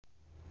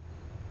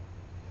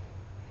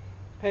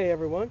Hey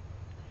everyone,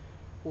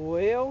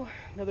 well,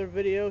 another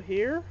video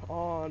here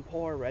on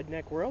Polar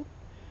Redneck World,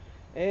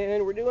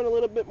 and we're doing a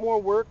little bit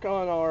more work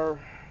on our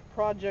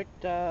project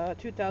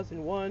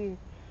 2001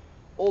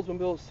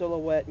 Oldsmobile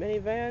Silholiette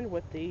minivan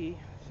with the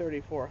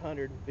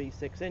 3400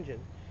 V6 engine.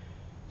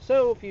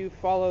 So if you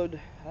followed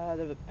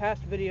the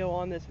past video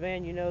on this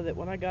van, you know that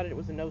when I got it, it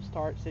was a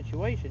no-start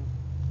situation.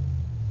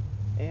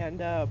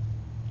 And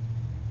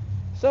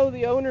so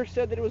the owner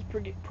said that it was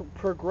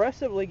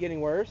progressively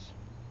getting worse.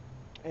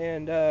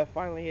 And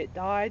finally it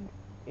died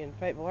in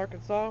Fayetteville,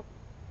 Arkansas.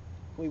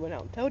 We went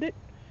out and towed it.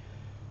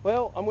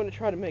 Well, I'm going to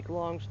try to make a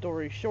long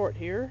story short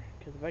here,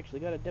 because I've actually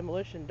got a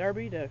demolition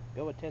derby to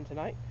go attend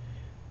tonight.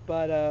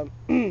 But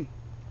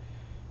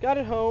got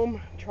it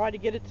home, tried to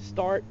get it to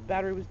start.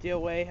 Battery was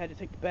DOA, had to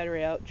take the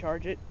battery out,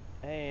 charge it,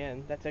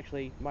 and that's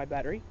actually my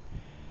battery.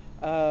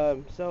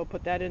 So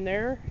put that in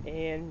there,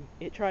 and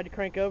it tried to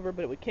crank over,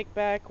 but it would kick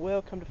back.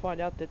 Well, come to find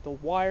out that the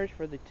wires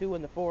for the 2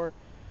 and the 4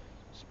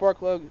 spark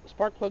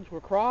plugs were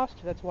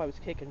crossed. That's why it was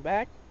kicking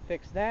back.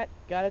 Fixed that.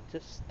 Got it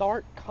to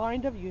start,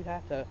 kind of. You'd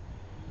have to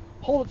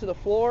hold it to the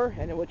floor,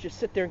 and it would just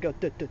sit there and go.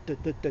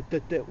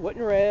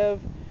 Wouldn't rev.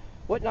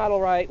 Wouldn't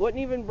idle right.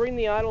 Wouldn't even bring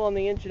the idle on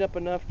the engine up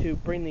enough to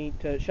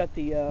shut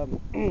the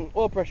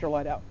oil pressure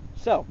light out.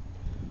 So,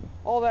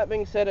 all that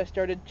being said, I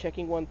started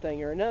checking one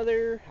thing or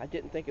another. I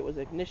didn't think it was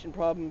an ignition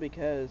problem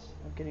because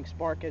I'm getting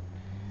spark at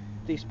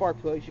the spark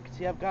plugs. You can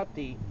see I've got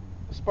the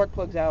spark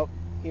plugs out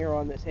here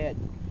on this head.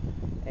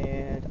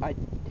 And I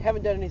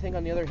haven't done anything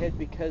on the other head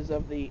because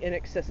of the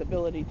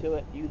inaccessibility to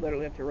it. You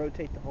literally have to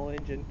rotate the whole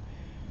engine,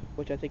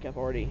 which I think I've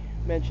already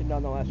mentioned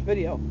on the last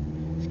video.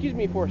 Excuse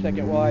me for a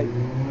second while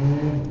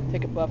I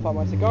take a puff on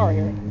my cigar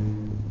here,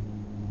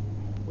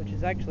 which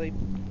is actually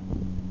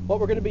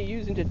what we're going to be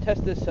using to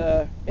test this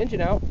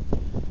engine out.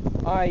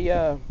 As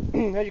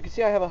you can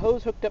see, I have a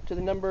hose hooked up to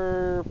the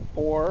number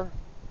 4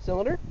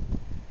 cylinder.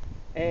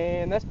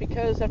 And that's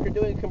because after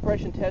doing a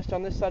compression test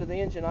on this side of the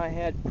engine, I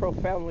had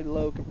profoundly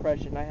low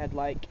compression. I had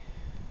like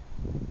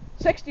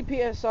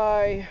 60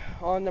 psi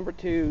on number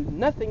 2,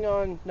 nothing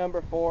on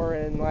number 4,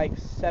 and like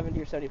 70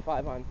 or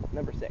 75 on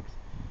number 6.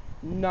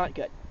 Not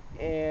good.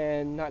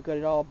 And not good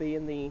at all,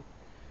 being the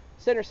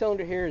center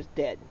cylinder here is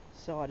dead.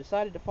 So I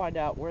decided to find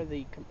out where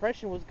the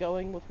compression was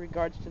going with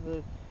regards to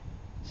the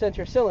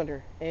center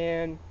cylinder.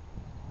 And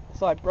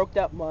so I broke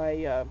out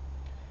my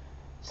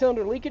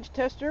cylinder leakage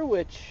tester,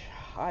 which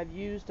I've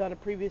used on a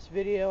previous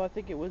video. I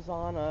think it was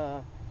on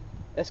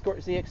Escort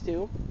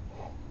ZX2.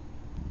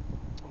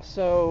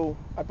 So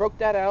I broke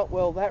that out.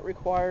 Well, that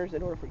requires,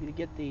 in order for you to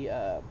get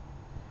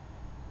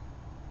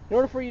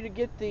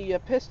the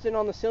piston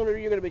on the cylinder,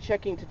 you're going to be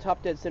checking to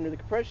top dead center of the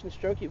compression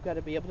stroke. You've got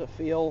to be able to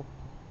feel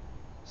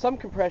some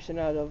compression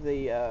out of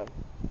the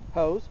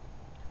hose,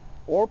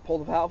 or pull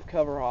the valve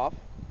cover off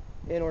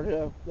in order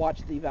to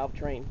watch the valve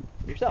train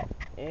yourself.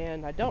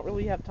 And I don't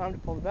really have time to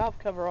pull the valve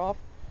cover off,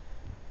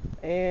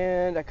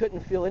 and I couldn't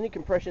feel any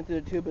compression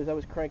through the tube as I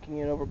was cranking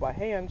it over by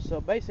hand. So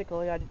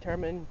basically I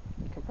determined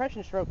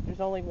compression stroke,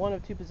 there's only one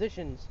of two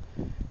positions.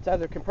 It's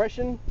either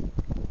compression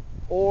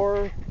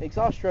or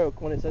exhaust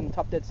stroke when it's in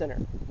top dead center.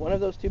 One of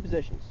those two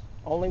positions.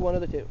 Only one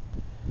of the two.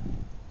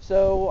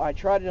 So I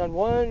tried it on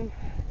one,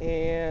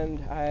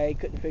 and I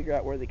couldn't figure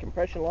out where the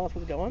compression loss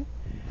was going.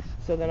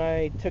 So then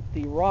I took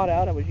the rod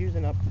out. I was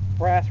using a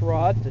brass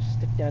rod to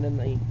stick down in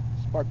the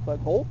spark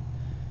plug hole,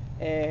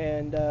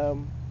 and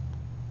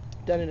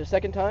done it a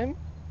second time.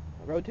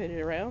 I rotated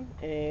it around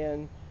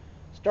and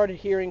started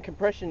hearing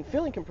compression,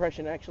 feeling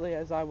compression actually,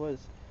 as I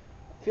was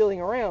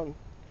feeling around.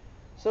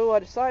 So I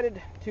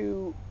decided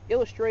to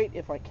illustrate,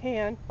 if I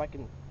can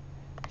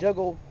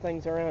juggle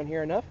things around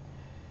here enough,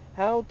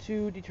 how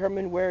to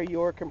determine where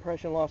your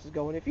compression loss is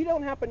going. If you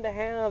don't happen to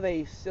have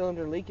a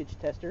cylinder leakage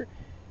tester,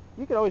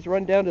 you can always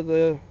run down to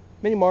the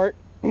mini mart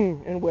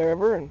and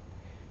wherever and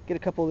get a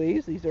couple of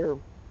these. These are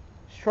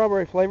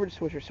strawberry flavored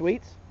Swisher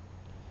Sweets.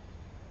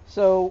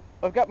 So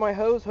I've got my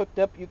hose hooked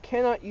up. You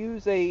cannot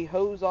use a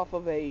hose off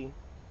of a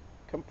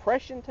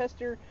compression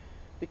tester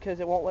because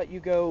it won't let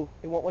you blow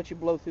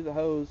through the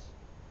hose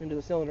into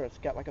the cylinder. It's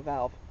got like a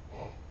valve.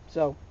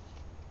 So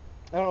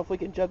I don't know if we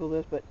can juggle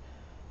this, but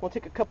I'm going to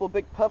take a couple of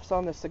big puffs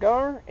on the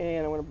cigar,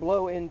 and I'm going to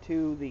blow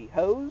into the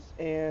hose,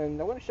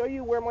 and I'm going to show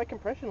you where my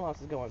compression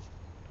loss is going.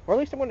 Or at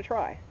least I'm going to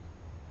try.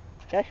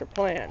 That's your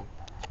plan.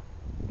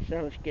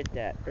 So let's get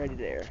that ready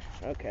there.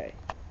 Okay.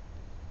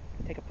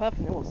 Take a puff,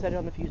 and then we'll set it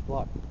on the fuse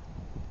block.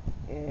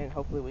 And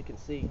hopefully we can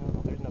see. I don't know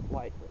if there's enough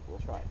light, but we'll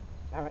try it.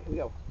 Alright, here we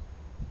go.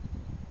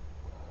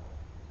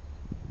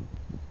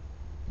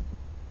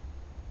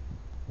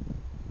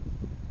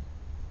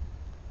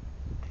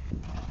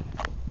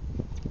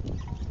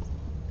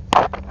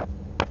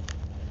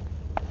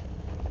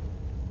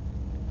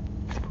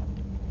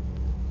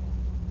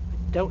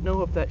 Don't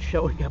know if that's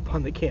showing up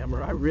on the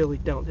camera. I really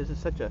don't. This is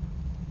such a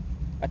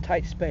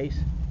tight space.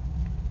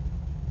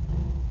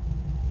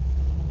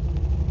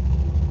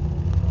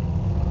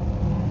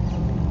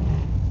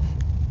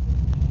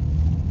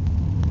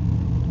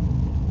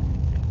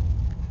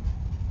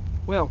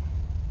 Well,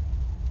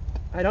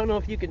 I don't know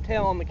if you can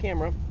tell on the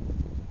camera,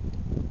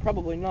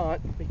 probably not,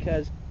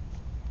 because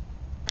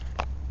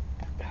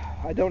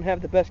I don't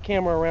have the best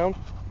camera around.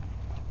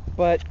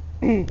 But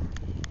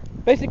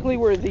basically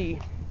where the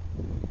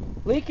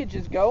leakage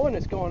is going,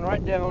 it's going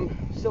right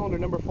down cylinder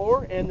number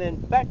 4 and then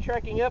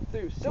backtracking up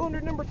through cylinder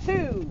number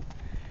 2.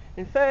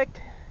 In fact,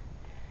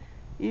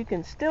 you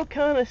can still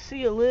kind of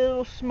see a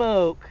little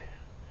smoke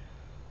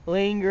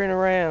lingering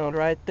around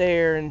right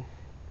there, and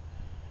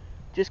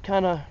just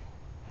kind of,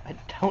 I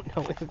don't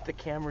know if the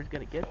camera's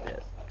going to get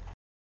this.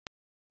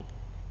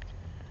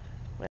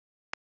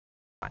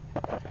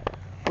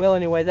 Well,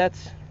 anyway,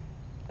 that's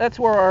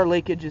where our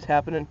leakage is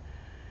happening.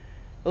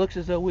 It looks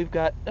as though we've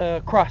got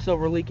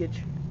crossover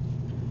leakage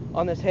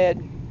on this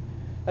head.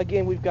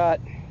 Again, we've got,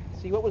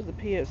 see, what was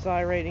the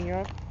PSI rating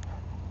on?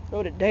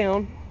 Wrote it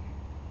down,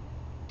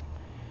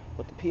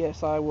 what the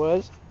PSI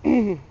was.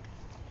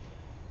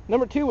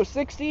 Number 2 was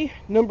 60,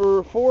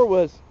 number 4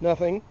 was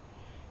nothing,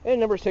 and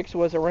number 6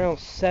 was around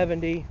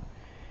 70.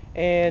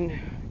 And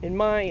in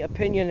my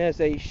opinion, as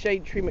a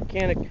shade tree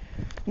mechanic,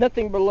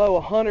 nothing below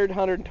 100,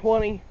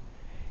 120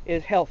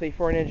 is healthy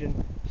for an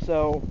engine.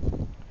 So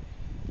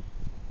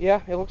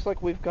yeah, it looks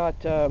like we've got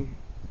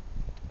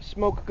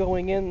smoke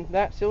going in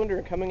that cylinder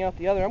and coming out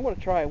the other. I'm going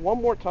to try it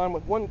one more time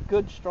with one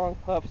good strong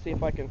puff, see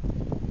if I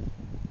can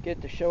get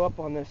it to show up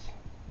on this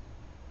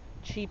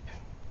cheap,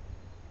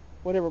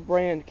 whatever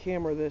brand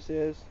camera this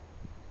is.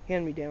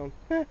 Hand me down.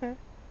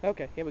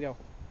 Okay, here we go.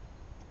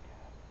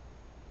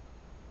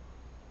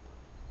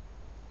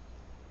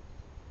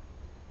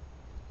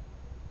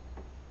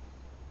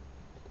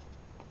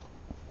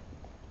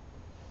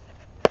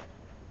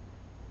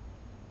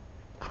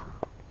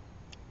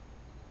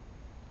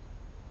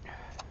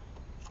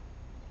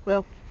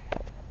 Well,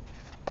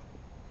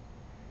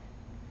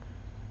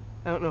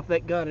 I don't know if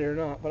that got it or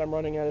not, but I'm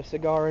running out of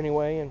cigar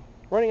anyway, and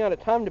running out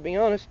of time, to be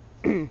honest.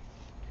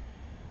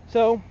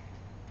 So,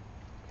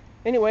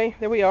 anyway,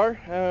 there we are.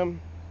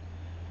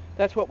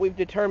 That's what we've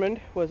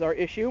determined was our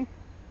issue,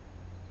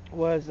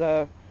 was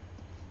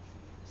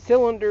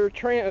cylinder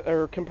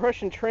or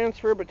compression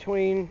transfer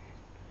between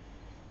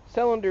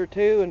cylinder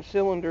 2 and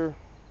cylinder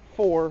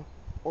 4,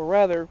 or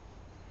rather,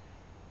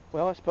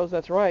 well, I suppose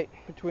that's right,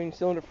 between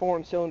cylinder 4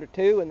 and cylinder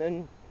 2, and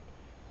then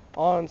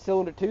on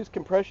cylinder 2's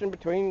compression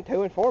between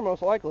 2 and 4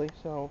 most likely.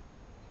 So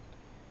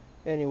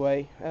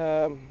anyway,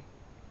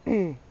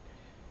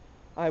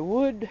 I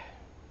would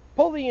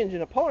pull the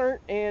engine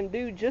apart and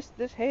do just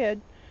this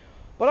head,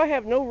 but I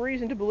have no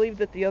reason to believe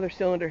that the other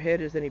cylinder head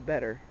is any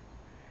better.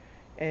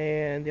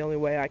 And the only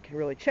way I can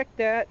really check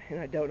that, and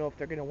I don't know if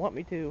they're going to want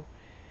me to,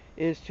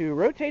 is to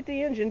rotate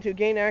the engine to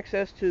gain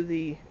access to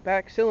the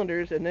back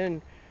cylinders and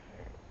then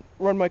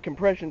run my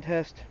compression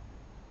test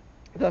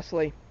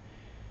thusly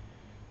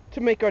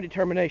to make our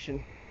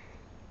determination.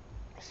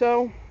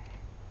 So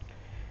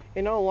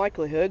in all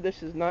likelihood,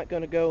 this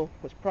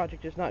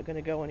project is not going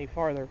to go any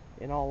farther,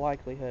 in all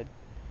likelihood.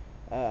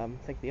 I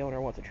think the owner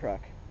wants a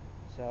truck,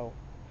 so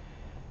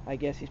I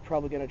guess he's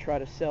probably going to try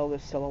to sell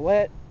this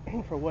Silholiette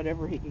for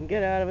whatever he can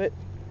get out of it.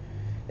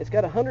 It's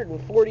got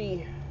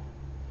 140,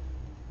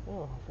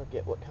 oh, I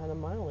forget what kind of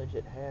mileage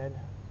it had,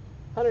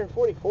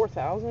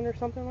 144,000 or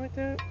something like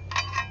that.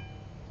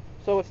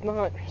 So it's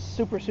not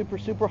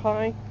super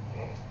high,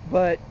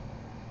 but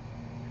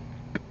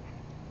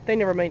they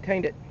never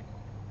maintained it.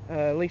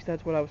 At least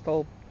that's what I was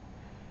told.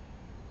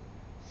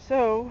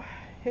 So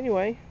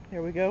anyway,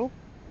 there we go.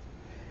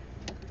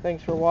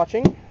 Thanks for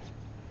watching.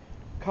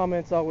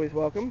 Comments always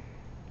welcome.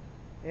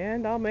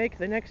 And I'll make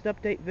the next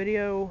update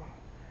video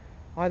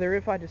either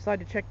if I decide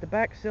to check the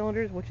back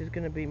cylinders, which is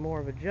going to be more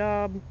of a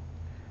job,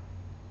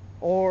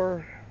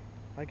 or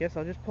I guess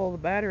I'll just pull the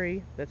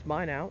battery that's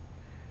mine out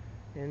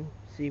and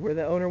see where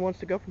the owner wants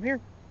to go from here.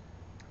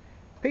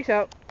 Peace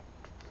out.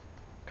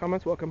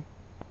 Comments welcome.